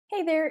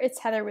Hey there, it's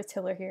Heather with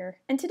Tiller here,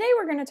 and today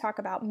we're going to talk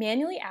about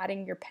manually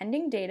adding your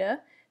pending data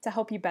to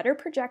help you better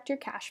project your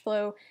cash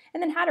flow,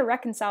 and then how to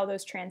reconcile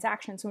those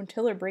transactions when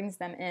Tiller brings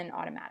them in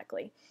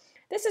automatically.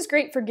 This is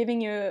great for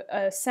giving you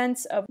a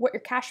sense of what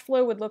your cash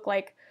flow would look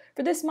like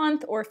for this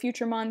month or a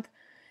future month,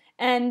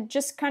 and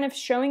just kind of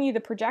showing you the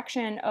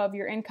projection of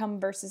your income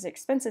versus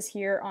expenses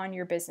here on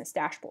your business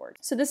dashboard.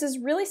 So this is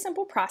a really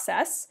simple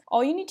process.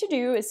 All you need to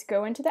do is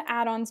go into the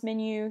add-ons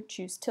menu,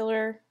 choose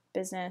Tiller,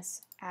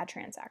 Business, Add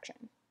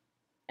Transaction,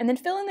 and then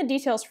fill in the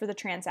details for the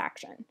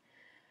transaction.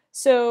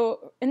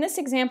 So in this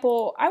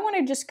example, I want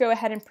to just go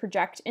ahead and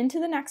project into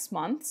the next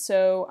month.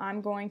 So I'm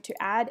going to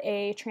add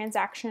a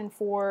transaction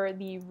for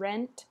the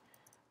rent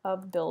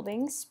of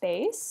building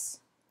space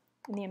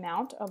in the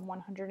amount of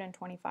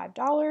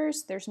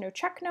 $125. There's no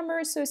check number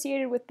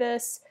associated with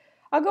this.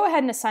 I'll go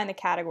ahead and assign the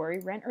category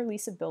rent or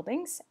lease of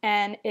buildings,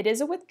 and it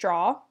is a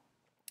withdrawal.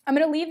 I'm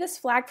going to leave this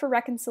flag for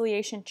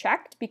reconciliation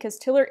checked because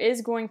Tiller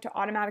is going to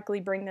automatically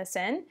bring this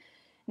in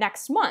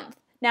next month.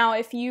 Now,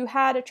 if you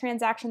had a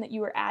transaction that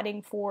you were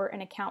adding for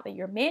an account that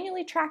you're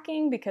manually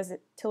tracking because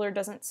Tiller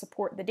doesn't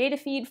support the data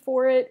feed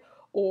for it,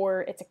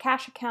 or it's a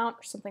cash account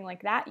or something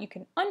like that, you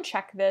can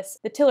uncheck this.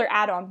 The Tiller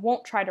add-on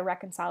won't try to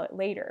reconcile it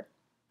later.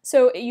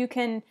 So you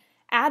can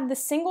add the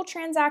single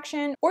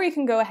transaction, or you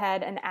can go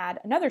ahead and add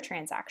another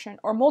transaction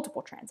or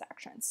multiple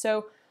transactions.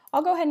 So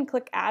I'll go ahead and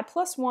click Add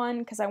Plus One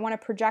because I want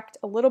to project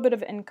a little bit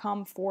of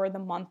income for the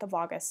month of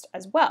August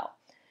as well.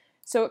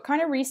 So it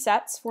kind of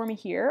resets for me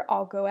here.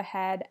 I'll go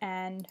ahead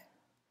and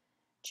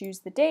choose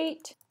the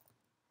date,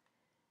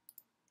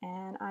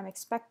 and I'm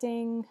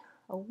expecting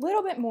a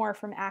little bit more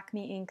from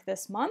Acme Inc.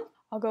 this month.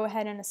 I'll go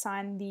ahead and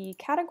assign the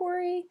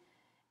category,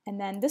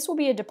 and then this will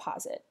be a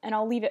deposit, and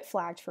I'll leave it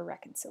flagged for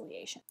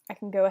reconciliation. I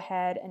can go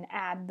ahead and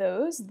add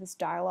those. This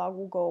dialog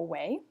will go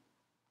away.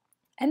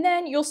 And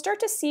then you'll start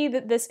to see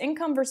that this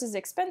income versus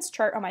expense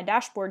chart on my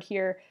dashboard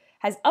here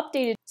has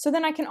updated. So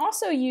then I can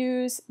also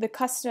use the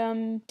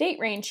custom date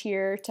range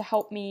here to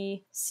help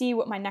me see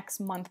what my next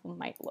month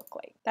might look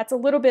like. That's a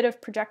little bit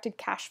of projected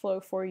cash flow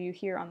for you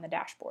here on the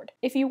dashboard.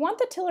 If you want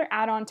the Tiller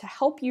add-on to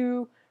help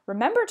you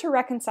remember to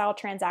reconcile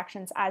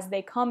transactions as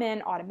they come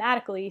in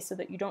automatically so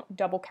that you don't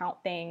double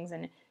count things,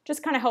 and it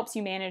just kind of helps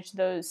you manage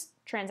those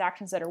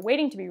transactions that are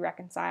waiting to be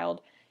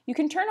reconciled, you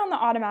can turn on the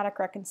automatic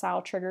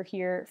reconcile trigger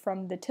here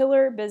from the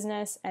Tiller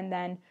Business and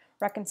then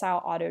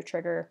reconcile auto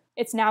trigger.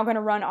 It's now going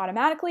to run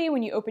automatically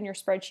when you open your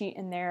spreadsheet,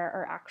 and there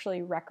are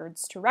actually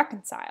records to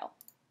reconcile.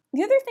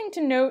 The other thing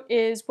to note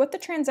is what the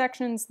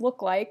transactions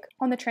look like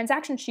on the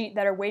transaction sheet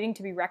that are waiting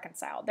to be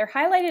reconciled. They're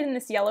highlighted in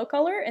this yellow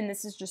color, and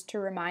this is just to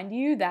remind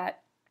you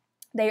that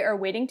they are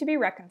waiting to be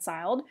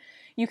reconciled.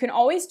 You can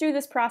always do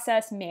this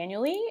process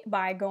manually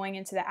by going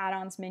into the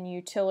add-ons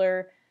menu,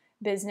 Tiller,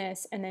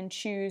 Business, and then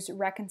choose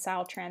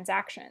Reconcile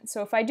Transaction.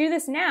 So if I do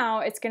this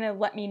now, it's going to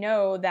let me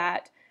know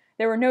that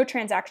there were no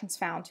transactions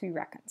found to be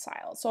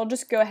reconciled. So I'll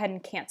just go ahead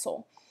and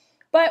cancel.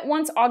 But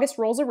once August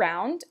rolls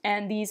around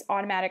and these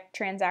automatic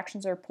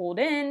transactions are pulled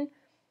in,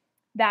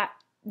 that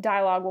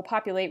dialog will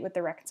populate with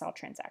the reconcile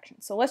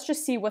transaction. So let's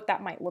just see what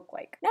that might look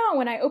like. Now,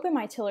 when I open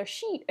my Tiller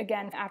sheet,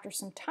 again, after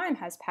some time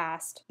has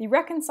passed, the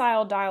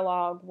reconcile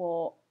dialog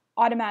will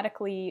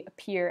automatically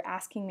appear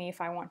asking me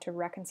if I want to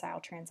reconcile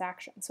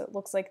transactions. So it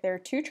looks like there are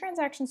 2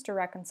 transactions to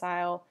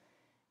reconcile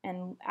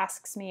and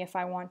asks me if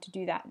I want to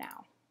do that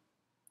now.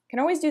 Can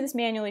always do this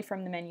manually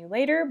from the menu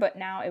later, but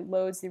now it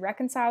loads the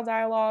reconcile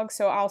dialog.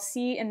 So I'll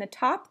see in the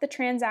top the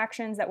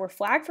transactions that were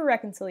flagged for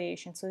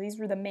reconciliation. So these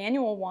were the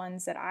manual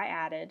ones that I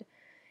added,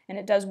 and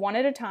it does one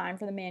at a time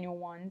for the manual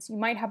ones. You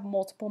might have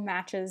multiple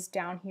matches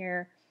down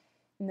here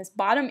in this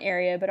bottom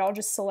area, but I'll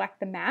just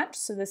select the match.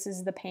 So this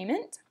is the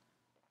payment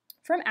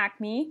from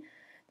Acme.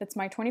 That's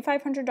my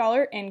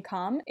 $2,500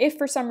 income. If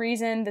for some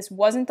reason this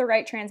wasn't the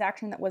right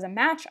transaction that was a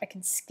match, I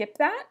can skip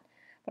that.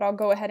 But I'll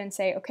go ahead and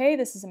say, okay,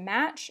 this is a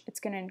match.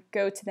 It's going to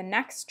go to the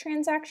next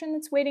transaction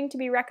that's waiting to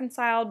be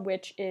reconciled,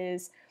 which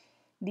is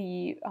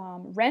the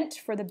rent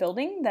for the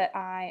building that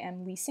I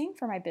am leasing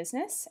for my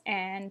business.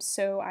 And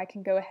so I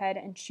can go ahead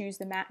and choose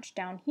the match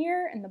down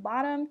here in the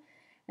bottom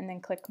and then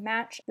click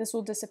match. This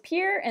will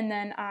disappear, and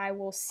then I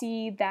will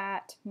see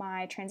that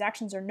my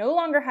transactions are no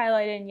longer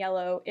highlighted in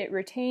yellow. It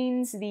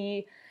retains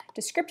the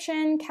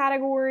description,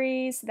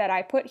 categories that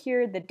I put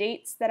here, the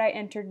dates that I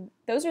entered.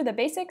 Those are the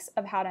basics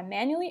of how to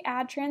manually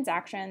add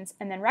transactions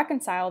and then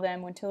reconcile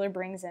them when Tiller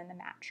brings in the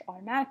match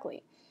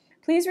automatically.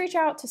 Please reach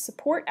out to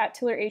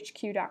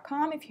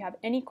support@tillerhq.com if you have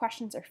any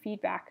questions or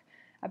feedback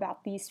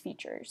about these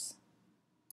features.